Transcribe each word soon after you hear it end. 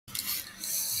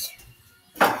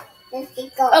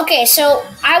Okay, so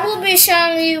I will be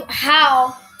showing you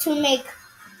how to make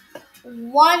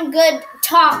one good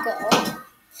taco.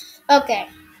 Okay,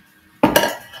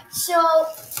 so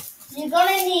you're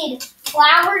gonna need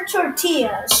flour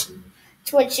tortillas.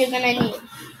 That's what you're gonna need.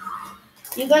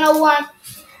 You're gonna want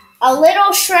a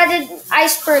little shredded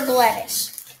iceberg lettuce.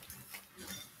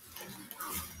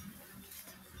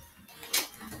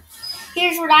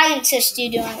 Here's what I insist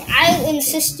you doing. I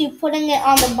insist you putting it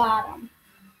on the bottom.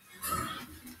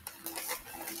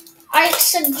 I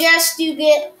suggest you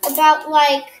get about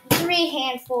like 3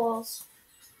 handfuls,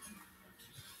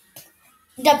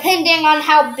 depending on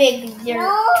how big your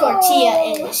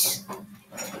tortilla is.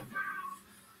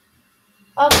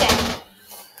 Okay.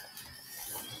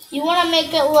 You want to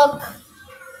make it look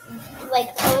like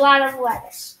a lot of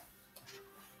lettuce.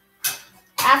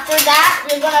 After that,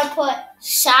 you're going to put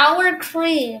sour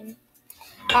cream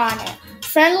on it.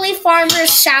 Friendly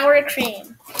Farmers sour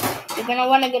cream. You're going to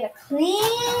want to get a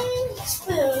clean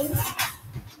spoon.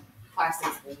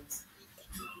 Plastic spoons.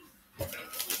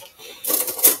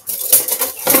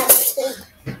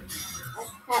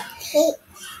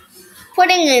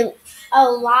 Putting a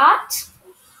lot,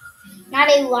 not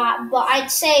a lot, but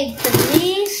I'd say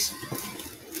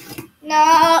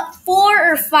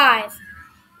 4 or 5,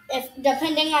 if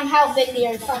depending on how big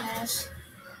your thumb is.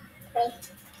 Okay.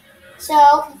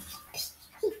 So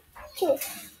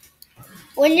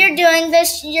when you're doing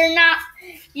this, you're not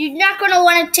going to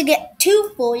want it to get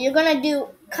too full. You're going to do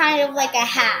kind of like a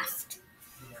half.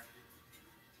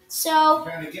 So I'm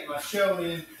trying to get my show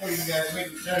in before you guys make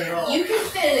me turn it off. You can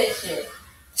finish it.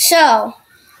 So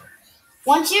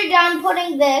once you're done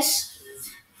putting this,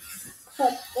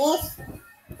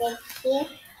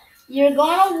 you're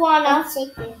going to want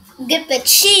to get the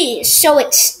cheese so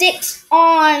it sticks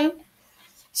on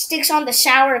the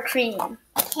sour cream.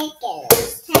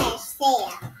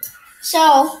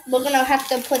 So we're going to have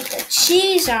to put the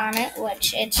cheese on it,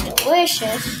 which it's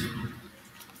delicious.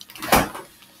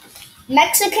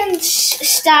 Mexican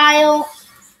style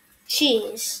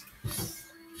cheese.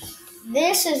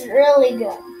 This is really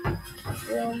good.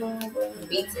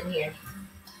 Beets in here.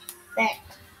 Thanks.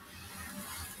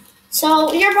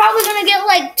 So you're probably going to get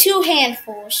like 2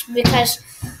 handfuls because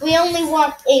we only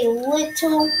want a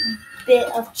little bit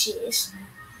of cheese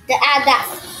to add that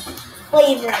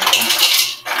flavor.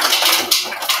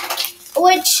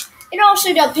 Which it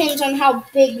also depends on how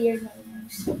big your name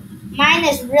is. Mine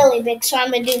is really big, so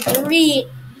I'm going to do 3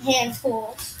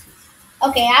 handfuls.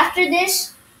 Okay, after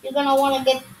this, you're going to want to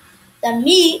get the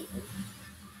meat,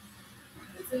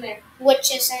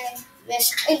 which is in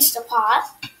this Instapot.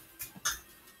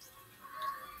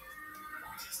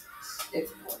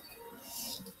 It's pork.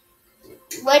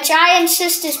 Which I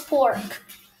insist is pork.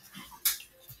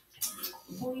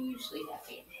 We usually have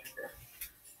it.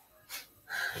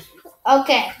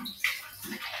 Okay.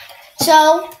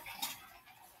 So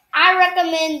I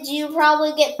recommend you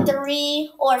probably get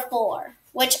 3 or 4,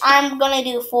 which I'm going to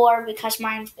do 4 because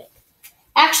mine's big.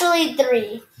 Actually,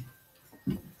 3.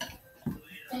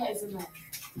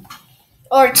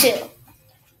 Or 2.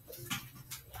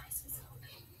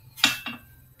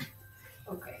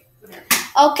 Okay, whatever.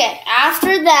 Okay,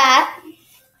 after that,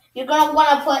 you're going to want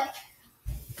to put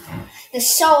the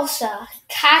salsa.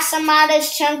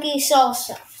 Casamata's chunky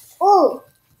salsa. Ooh,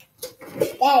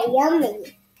 that's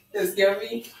yummy. It's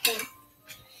yummy.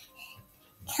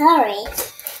 Curry.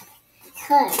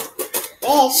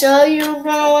 So you're going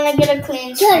to want to get a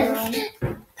clean spoon.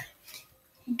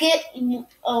 Get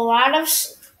a lot of,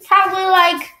 probably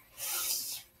like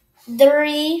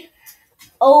 3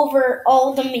 over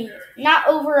all the meat. Not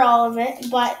over all of it,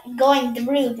 but going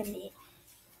through the meat.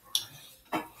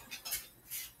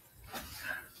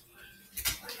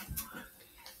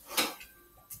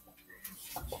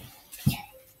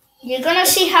 You're gonna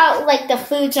see how like the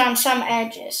food's on some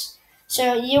edges.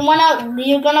 So you're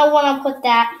gonna wanna put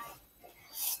that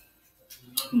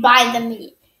by the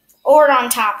meat or on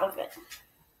top of it.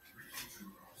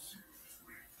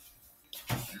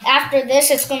 After this,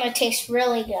 it's gonna taste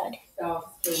really good.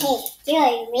 Tastes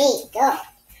really good.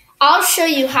 I'll show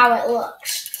you how it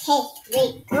looks. Tastes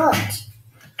really good.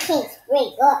 Tastes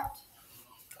really good.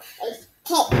 It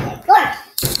tastes really good.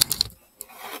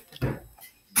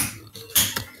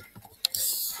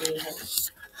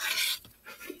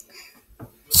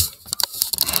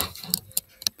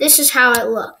 This is how it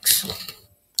looks.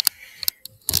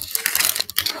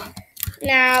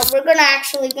 Now we're gonna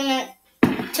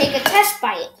take a test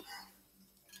bite.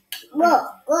 Look,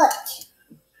 good.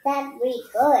 That's really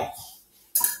good.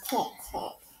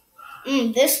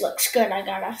 Taste. This looks good, I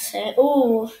gotta say.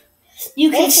 Ooh.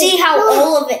 You can see how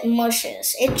all of it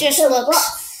mushes. It just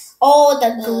looks all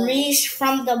the grease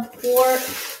from the pork.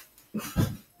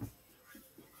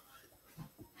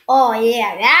 Oh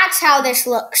yeah, that's how this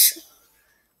looks.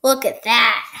 Look at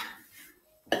that.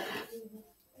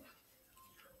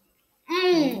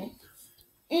 Mmm.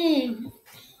 Mmm.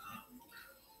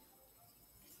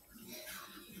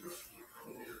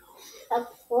 The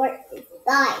pork is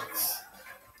nice.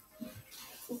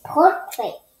 Pork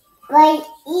plate. Right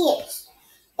ears.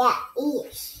 Yeah,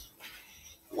 ears.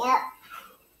 Yep.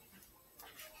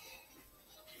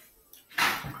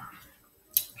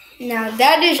 Now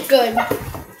that is good.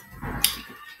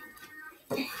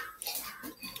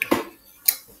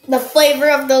 The flavor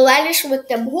of the lettuce with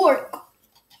the pork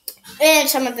and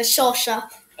some of the salsa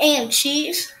and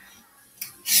cheese.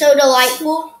 So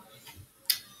delightful.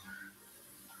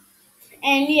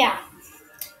 And yeah.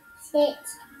 So,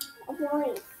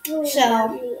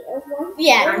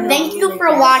 Yeah, thank you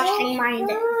for watching my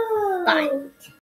day. Bye.